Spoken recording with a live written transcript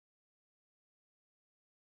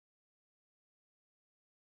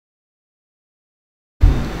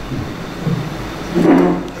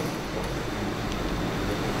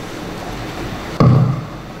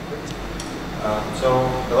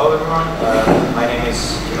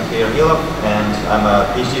is Timofey Ermilov, and I'm a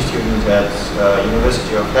PhD student at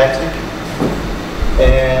University of Leipzig.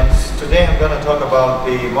 And today I'm going to talk about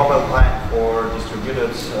the mobile client for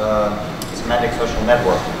distributed semantic social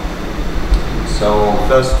network. So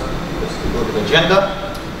first, let's look at the agenda.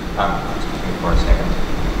 Excuse me for a second.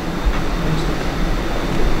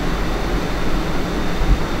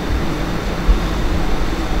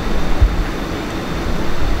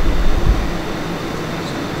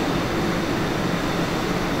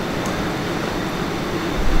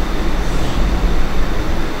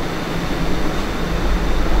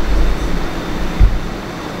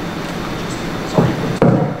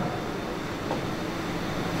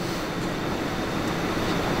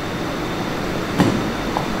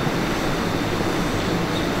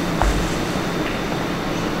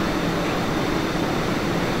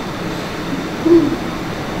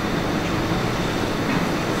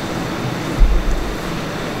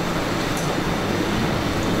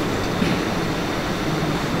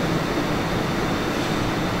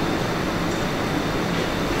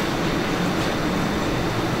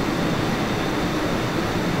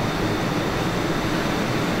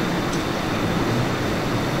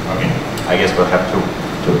 I guess we'll have to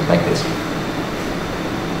do it like this.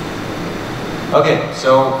 Okay,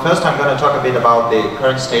 so first I'm going to talk a bit about the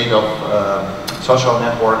current state of social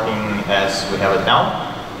networking as we have it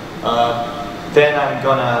now. Then I'm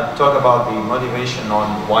going to talk about the motivation on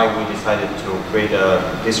why we decided to create a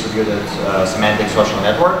distributed semantic social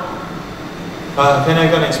network. Then I'm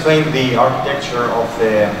going to explain the architecture of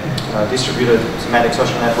the distributed semantic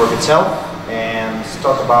social network itself and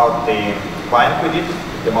talk about the client we did,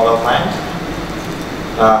 the mobile client,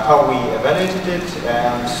 how we evaluated it,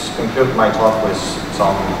 and conclude my talk with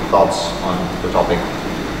some thoughts on the topic.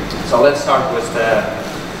 So let's start with the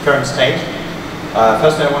current state.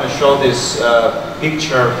 First I want to show this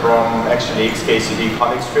picture from actually XKCD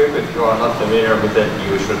comic strip. If you are not familiar with it,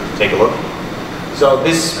 you should take a look. So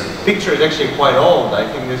this picture is actually quite old. I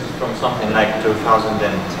think this is from something like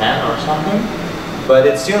 2010 or something. But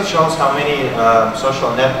it still shows how many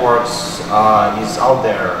social networks is out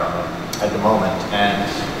there at the moment. And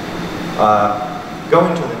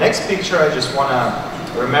going to the next picture, I just want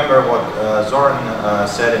to remember what Zoran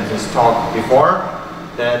said in his talk before,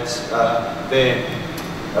 that the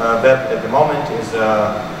web at the moment is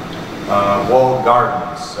a walled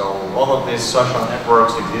garden. So all of these social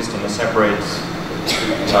networks exist in a separate,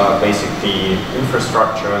 basically,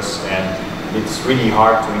 infrastructures, and it's really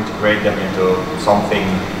hard to integrate them into something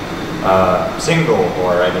single,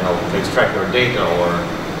 or I don't know, to extract your data or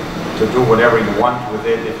to do whatever you want with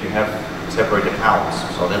it if you have separate accounts.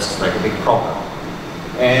 So that's like a big problem.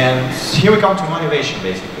 And here we come to motivation,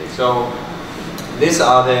 basically. So these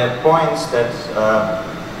are the points that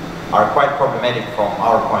are quite problematic from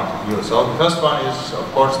our point of view. So the first one is, of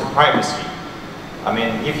course, the privacy. I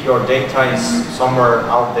mean, if your data is somewhere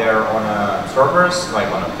out there on servers, like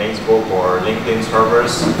on a Facebook or LinkedIn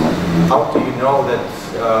servers, how do you know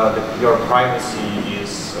that your privacy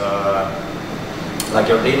is, like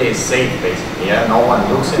your data is safe, basically? Yeah? No one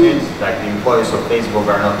looks at it. Like the employees of Facebook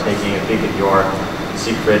are not taking a peek at your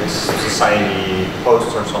secret society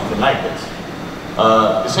posts or something like this.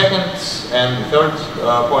 The second and the third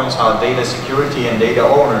points are data security and data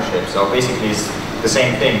ownership. So basically, it's the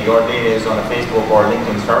same thing. Your data is on a Facebook or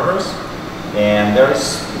LinkedIn servers, and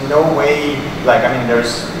there's no way,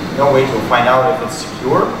 there's no way to find out if it's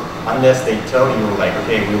secure unless they tell you, like,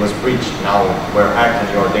 okay, we was breached, now we're hacked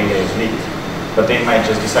and your data is leaked. But they might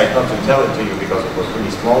just decide not to tell it to you because it was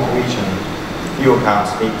really small breach and few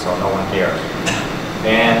accounts leaked, so no one cares.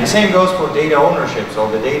 And the same goes for data ownership. So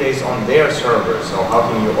the data is on their servers, so how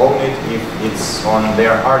can you own it if it's on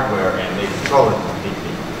their hardware and they control it completely?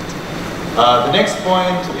 The next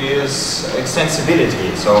point is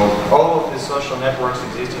extensibility. So all of the social networks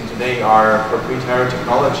existing today are proprietary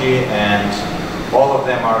technology, and all of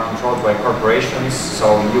them are controlled by corporations.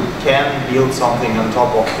 So you can build something on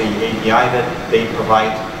top of the API that they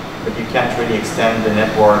provide, but you can't really extend the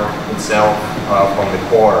network itself from the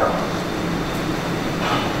core.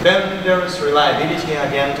 Then there is reliability,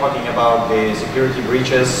 again, talking about the security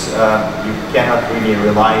breaches. You cannot really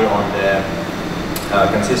rely on the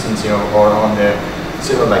consistency or on the,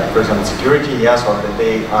 like, for example, security, yes, or that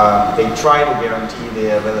they try to guarantee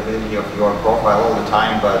the availability of your profile all the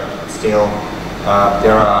time, but still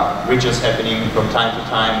there are breaches happening from time to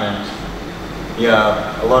time, and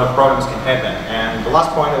yeah, a lot of problems can happen. And the last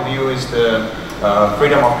point of view is the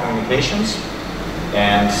freedom of communications.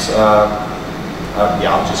 And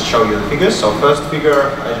yeah, I'll just show you the figures. So first figure,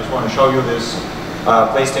 I just want to show you this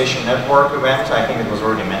PlayStation Network event. I think it was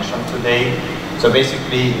already mentioned today. So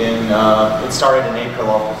basically, it started in April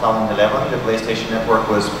of 2011. The PlayStation Network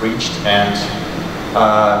was breached, and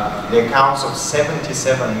the accounts of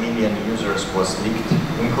 77 million users was leaked,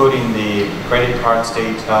 including the credit cards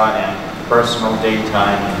data and personal data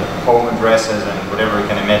and home addresses and whatever you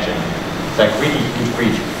can imagine. It's like really huge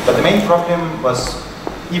breach. But the main problem was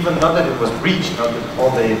even not that it was breached, not that all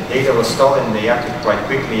the data was stolen. They acted quite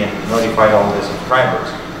quickly and notified all the subscribers.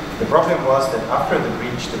 The problem was that after the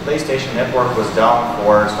breach, the PlayStation Network was down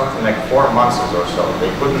for something like 4 months or so.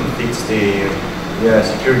 They couldn't fix the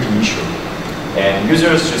security issue. And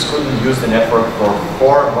users just couldn't use the network for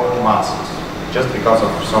 4 whole months, just because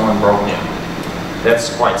of someone broke in.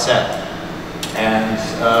 That's quite sad. And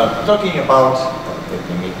talking about, let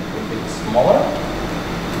me make it a bit smaller.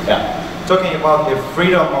 Yeah. Talking about the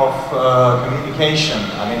freedom of communication,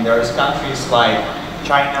 I mean, there's countries like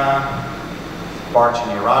China,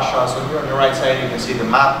 partially Russia. So here on the right side, you can see the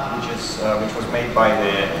map, which was made by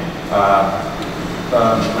the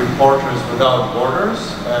Reporters Without Borders,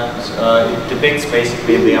 and it depicts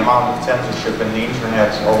basically the amount of censorship in the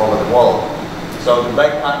internet all over the world. So the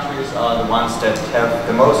black countries are the ones that have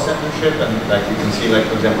the most censorship, and like you can see, like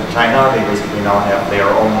for example, China, they basically now have their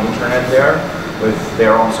own internet there, with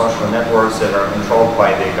their own social networks that are controlled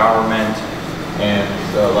by the government. And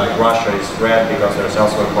like Russia is red because there's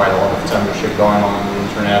also quite a lot of censorship going on the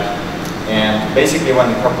internet. And basically when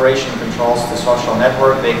the corporation controls the social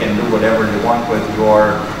network, they can do whatever they want with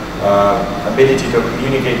your ability to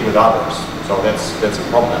communicate with others. So that's a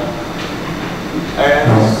problem. And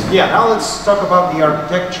yeah, now let's talk about the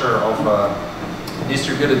architecture of a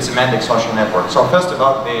distributed semantic social network. So first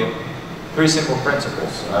about the 3 simple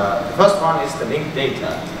principles. The first one is the linked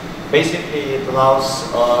data. Basically, it allows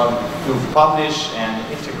to publish and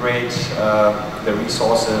integrate the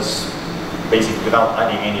resources basically without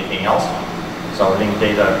adding anything else. So linked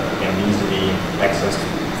data can be easily accessed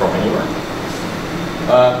from anywhere.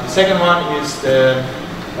 The second one is the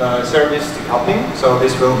service decoupling. So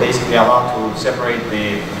this will basically allow to separate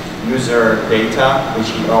the user data, which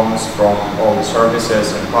he owns, from all the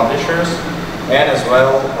services and publishers, and as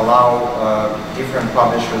well allow different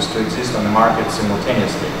publishers to exist on the market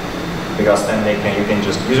simultaneously, because then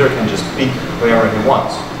user can just pick whoever he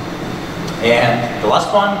wants. And the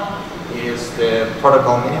last one is the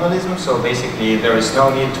protocol minimalism. So basically, there is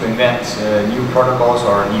no need to invent new protocols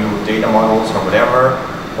or new data models or whatever.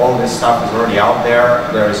 All this stuff is already out there.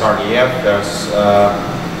 There is RDF, there's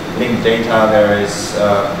linked data, there is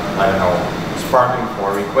I don't know, Sparkling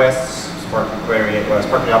for requests,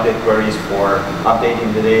 Sparkling update queries for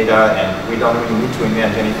updating the data, and we don't really need to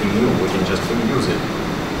invent anything new. We can just reuse it.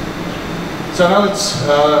 So now let's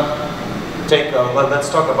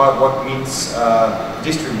talk about what means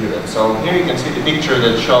distributed. So here you can see the picture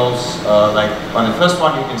that shows, like on the first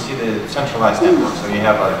one you can see the centralized network. So you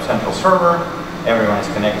have a central server, everyone is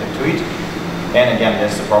connected to it. And again,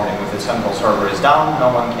 there's the problem: if the central server is down,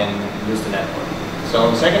 no one can use the network.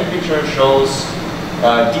 So the second picture shows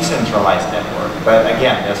a decentralized network. But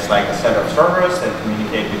again, there's like a set of servers that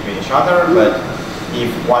communicate between each other, but if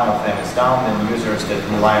one of them is down, then users that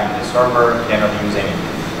rely on the server cannot use anything.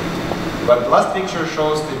 But the last picture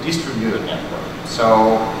shows the distributed network.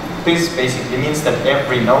 So this basically means that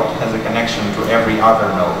every node has a connection to every other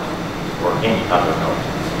node, or any other node.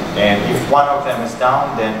 And if one of them is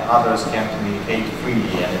down, then others can communicate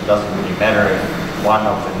freely, and it doesn't really matter if one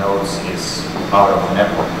of the nodes is out of the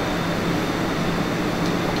network.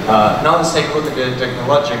 Now let's take a look at the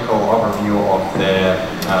technological overview of the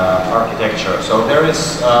architecture. So there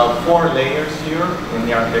is 4 layers here in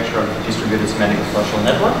the architecture of the distributed semantic social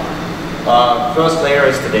network. First layer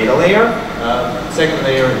is the data layer. Second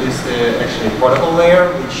layer is the actually protocol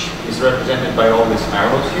layer, which is represented by all these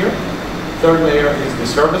arrows here. Third layer is the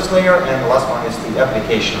service layer, and the last one is the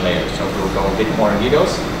application layer. So we'll go a bit more in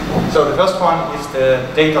details. So the first one is the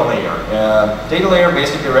data layer. Data layer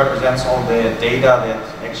basically represents all the data that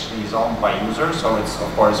actually is owned by users. So it's of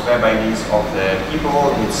course web IDs of the people.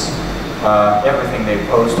 It's everything they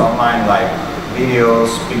post online, like videos,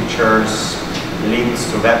 pictures, links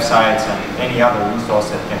to websites, and any other resource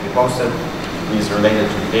that can be posted is related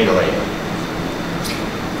to the data layer.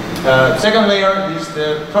 Second layer is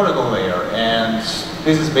the protocol layer, and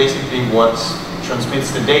this is basically what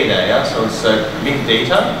transmits the data. Yeah, so it's linked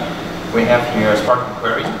data. We have here Sparkling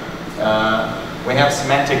query. We have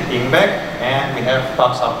semantic pingback, and we have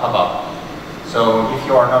pops up pop up. So if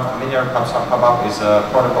you are not familiar, pops up pop up is a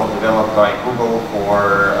protocol developed by Google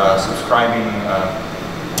for subscribing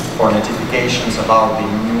for notifications about the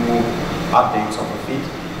new updates of the feed.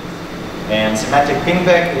 And semantic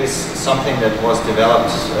pingback is something that was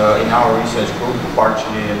developed in our research group,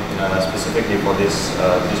 partially specifically for this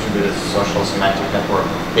distributed social semantic network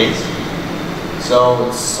case. So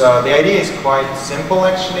the idea is quite simple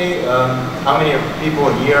actually. How many people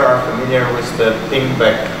here are familiar with the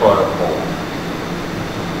pingback protocol?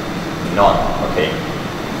 None, okay.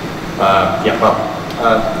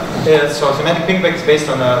 So semantic pingback is based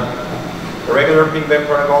on a regular pingback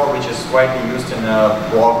protocol, which is widely used in a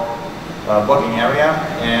blogging area,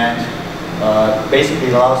 and basically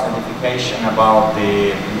allows notification about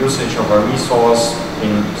the usage of a resource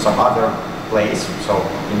in some other place. So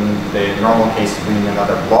in the normal case it will be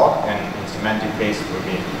another blog, and in semantic case it will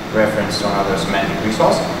be reference to another semantic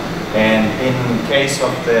resource. And in case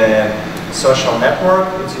of the social network,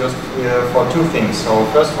 it's used for two things. So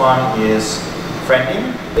first one is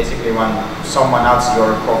friending. Basically when someone adds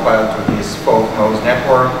your profile to his folk-knows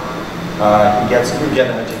network, you get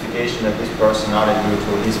a notification that this person added you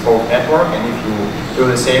to his folk network, and if you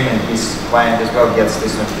do the same and his client as well gets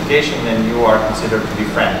this notification, then you are considered to be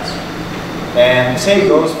friends. And the same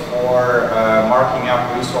goes for marking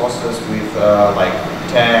up resources with like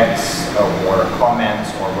tags or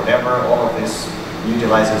comments or whatever. All of this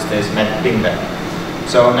utilizes this semantic pingback.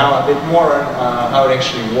 So now a bit more on how it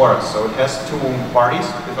actually works. So it has two parties.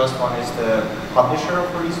 The first one is the publisher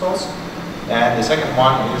of the resource, and the second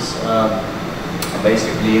one is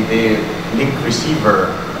basically the link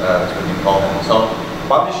receiver, that's what you call them. So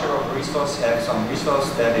publisher of resource has some resource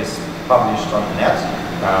that is published on the net,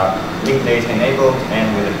 link data enabled and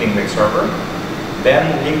with a pingback server. Then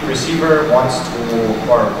link receiver wants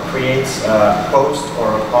to or creates a post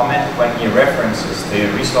or a comment when he references the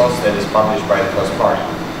resource that is published by the first party.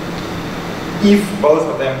 If both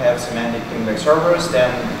of them have semantic pingback servers,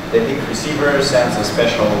 then the link receiver sends a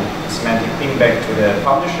special semantic pingback to the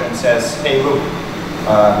publisher and says, hey look,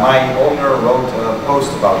 my owner wrote a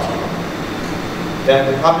post about you. Then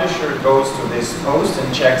the publisher goes to this post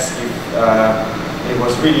and checks if it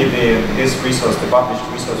was really this resource, the published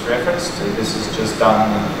resource referenced. This is just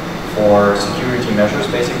done for security measures,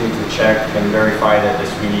 basically to check and verify that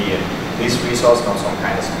it's really this resource, not some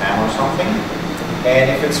kind of spam or something.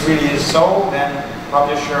 And if it's really so, then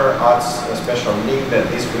publisher adds a special link that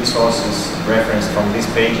this resource is referenced from this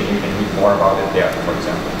page, and you can read more about it there, for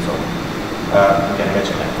example. So you can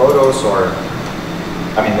imagine like photos, or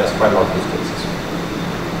I mean, there's quite a lot of use cases.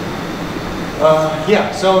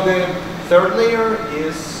 So the third layer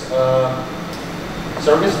is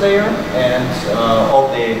service layer, and all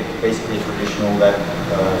the basically traditional web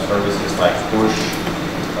services like push,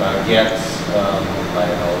 get, I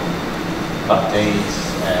don't know,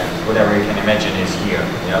 updates, and whatever you can imagine is here.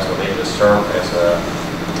 Yeah, so they just serve as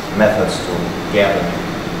methods to get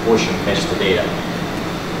and push and fetch the data.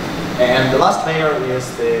 And the last layer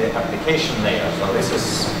is the application layer. So this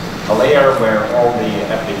is a layer where all the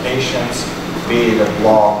applications, be it a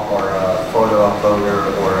blog or a photo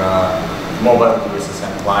uploader or a mobile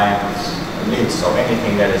DSSM client, lives. So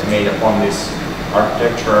anything that is made upon this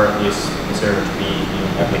architecture is considered to be in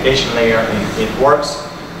application layer, and it works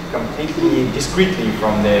completely discretely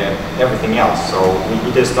from everything else. So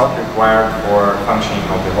it is not required for functioning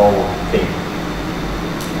of the whole thing.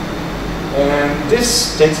 And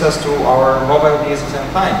this takes us to our mobile DSSM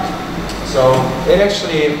client. So it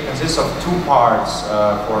actually consists of two parts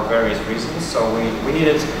for various reasons. So we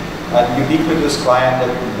needed a ubiquitous client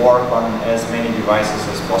that would work on as many devices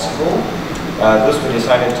as possible. Thus we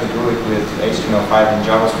decided to do it with HTML5 and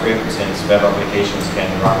JavaScript, since web applications can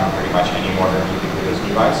run on pretty much any modern ubiquitous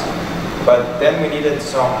device. But then we needed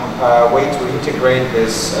some way to integrate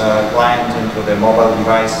this client into the mobile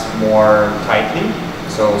device more tightly.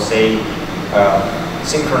 So say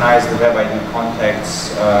synchronize the web ID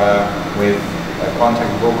contacts with a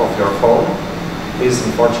contact book of your phone. This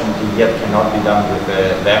unfortunately yet cannot be done with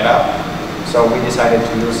the web app. So we decided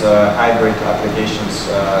to use hybrid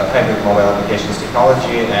mobile applications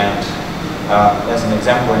technology, and as an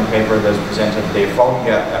example in paper there's presented the phone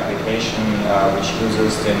gap application, which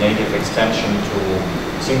uses the native extension to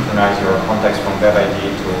synchronize your contacts from web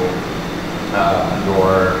ID to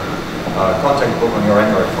your contact book on your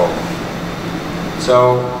Android phone.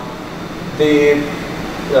 So the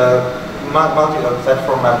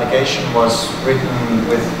multi-platform application was written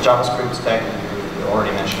with JavaScript stack, we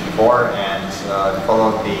already mentioned before, and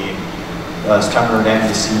followed the standard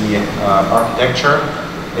MVC architecture.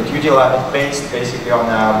 It based basically on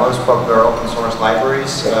most popular open source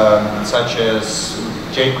libraries, such as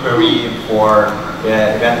jQuery for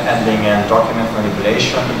event handling and document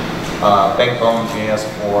manipulation, Backbone.js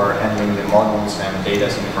for handling the models and data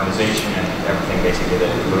synchronization and everything basically that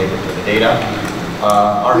is related to the data.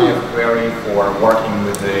 RDF query for working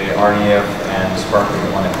with the RDF and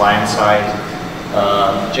Sparkling on the client side,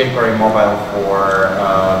 jQuery mobile for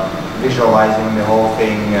visualizing the whole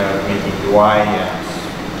thing, making UI,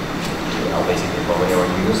 and basically for whenever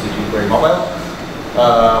you use the jQuery mobile.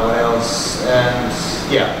 What else? And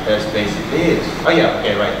yeah, that's basically it. Oh yeah,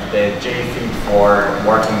 okay, right. The JFeed for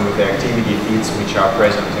working with the activity feeds which are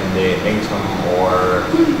present in the Atom or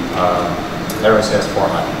RSS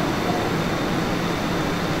format.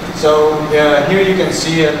 So here you can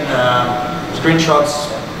see in screenshots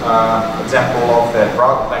example of the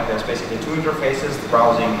browser. Like there's basically two interfaces: the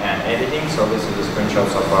browsing and editing. So this is the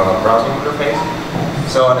screenshots of a browsing interface.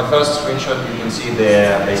 So on the first screenshot, you can see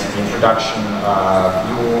the basic introduction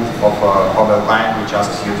view of a mobile client, which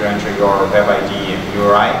asks you to enter your web ID and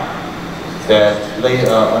URI. That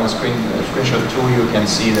on a screenshot 2, you can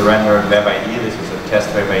see the rendered web ID. This is a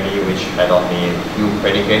test web ID, which had only a few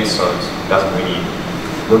predicates, so it doesn't really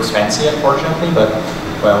looks fancy, unfortunately. But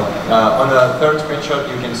well, on the third screenshot,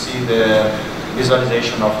 you can see the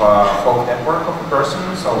visualization of a whole network of a person.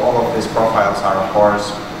 So all of these profiles are, of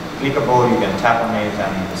course, clickable. You can tap on it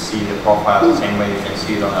and see the profile the same way you can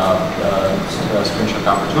see it on a screenshot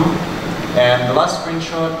number 2. And the last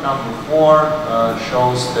screenshot, number 4,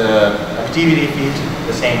 shows the activity feed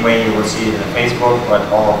the same way you will see it in Facebook, but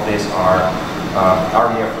all of these are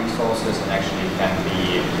RDF resources and actually can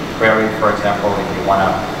be queried, for example, if you want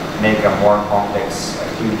to make a more complex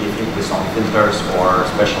activity feed with some filters or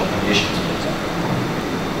special conditions, for example.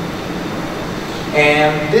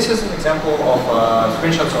 And this is an example of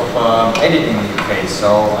screenshots of editing interface.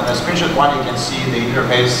 So on the screenshot 1, you can see the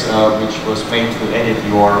interface which was made to edit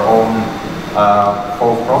your own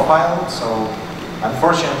full profile. So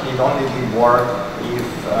unfortunately, it only did work if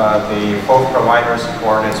the full provider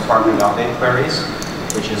supported Sparkling update queries,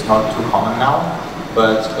 which is not too common now.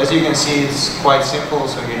 But as you can see, it's quite simple.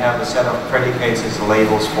 So you have a set of predicates as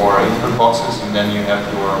labels for input boxes, and then you have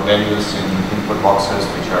your values in input boxes,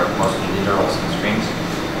 which are mostly literals and strings.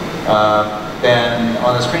 Then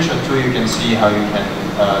on the screenshot 2, you can see how you can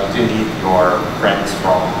delete your friends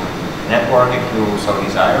from network if you so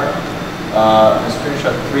desire. On the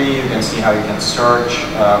screenshot 3, you can see how you can search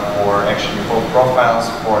for actually full profiles.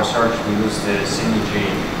 For search, we use the Synergy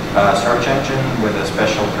search engine with a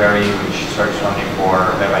special query which searches only for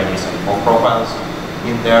web IDs and full profiles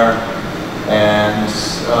in there. And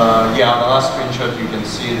yeah, on the last screenshot, you can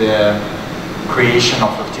see the creation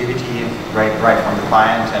of activity right from the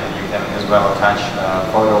client, and you can as well attach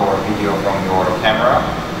photo or video from your camera.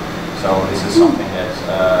 So this is something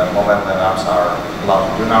that mobile web apps are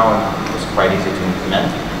allowed to do now, and it's quite easy to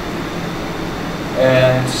implement.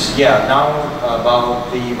 And yeah, now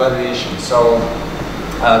about the evaluation. So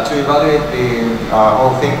to evaluate the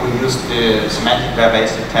whole thing, we used the Semantic web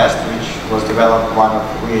ACID test, which was developed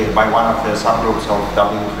by one of the subgroups of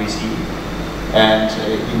W3C. And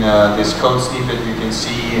in this code snippet, you can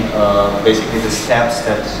see basically the steps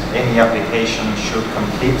that any application should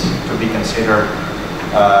complete to be considered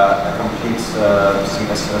a complete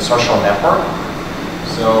social network.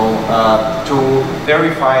 So to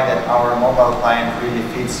verify that our mobile client really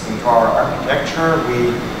fits into our architecture,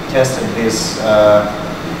 we tested this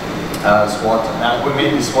SWOT. We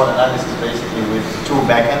made this SWOT analysis basically with 2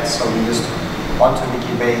 backends. So we used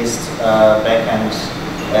OntoWiki-based backend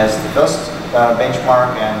as the first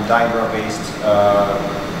benchmark, and Diagram-based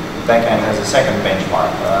backend as a second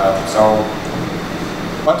benchmark. So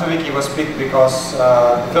OntoWiki was picked because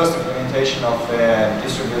the first implementation of the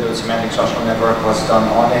distributed semantic social network was done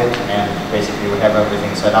on it, and basically we have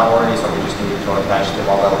everything set up already, so we just needed to attach the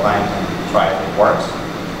mobile client and try if it works.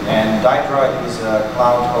 And Dydra is a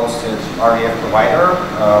cloud-hosted RDF provider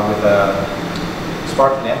with a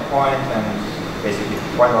Sparkling endpoint and basically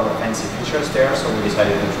quite a lot of fancy features there, so we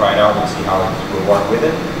decided to try it out and see how it will work with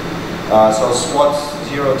it. So SWOT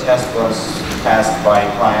 0 test was passed by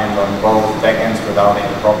client on both backends without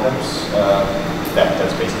any problems.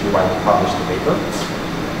 That's basically why we published the paper.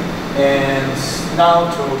 And now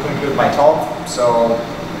to conclude my talk, so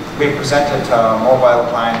we presented a mobile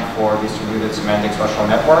client for distributed semantic social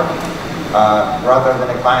network. Rather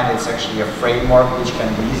than a client, it's actually a framework which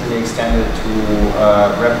can be easily extended to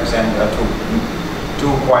represent, to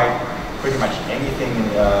do quite pretty much anything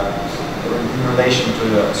in relation to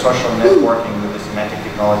the social networking with the semantic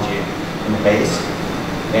technology in the base.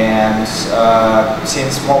 And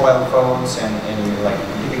since mobile phones and like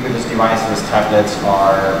ubiquitous devices, tablets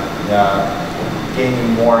are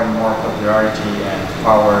gaining more and more popularity and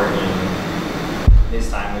power in this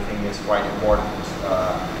time, we think it's quite important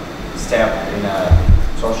step in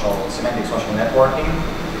semantic social networking.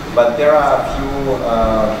 But there are a few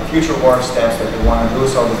future work steps that we want to do.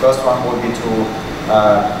 So the first one would be to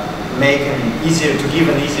give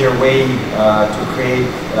an easier way to create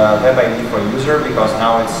web ID for a user, because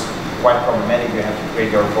now it's quite problematic. You have to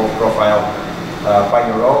create your profile by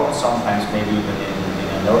your own, sometimes maybe even in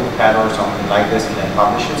a notepad or something like this, and then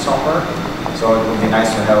publish it somewhere. So it would be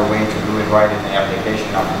nice to have a way to do it right in the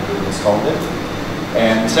application after you installed it.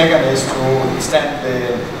 And second is to extend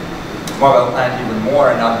the mobile client even more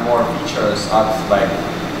and add more features, add like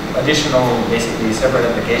additional, basically separate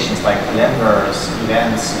applications like calendars,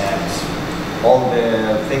 events, and all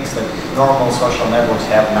the things that normal social networks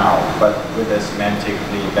have now, but with a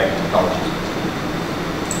semantically backed technology.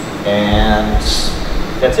 And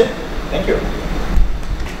that's it. Thank you.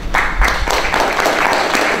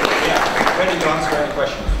 Yeah, ready to answer any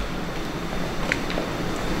questions.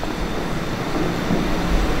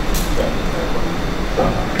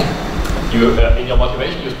 In your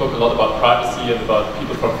motivation, you spoke a lot about privacy and about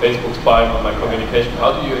people from Facebook spying on my communication.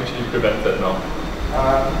 How do you actually prevent that now?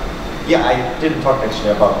 Yeah, I didn't talk actually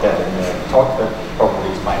about that in the talk, that probably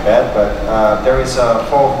is my bad, but there is a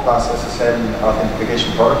 4+ SSL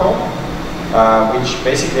authentication protocol, which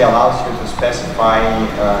basically allows you to specify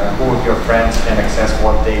who of your friends can access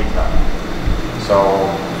what data. So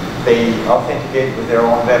they authenticate with their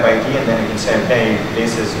own web ID, and then you can say, hey,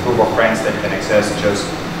 this is a group of friends that can access just,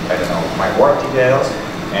 I don't know, my work details,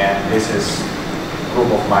 and this is a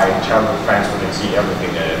group of my childhood friends who can see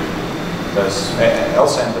everything that That's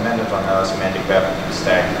also implemented on a semantic web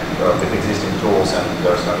stack with existing tools, and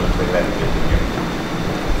there's no need to invent it here.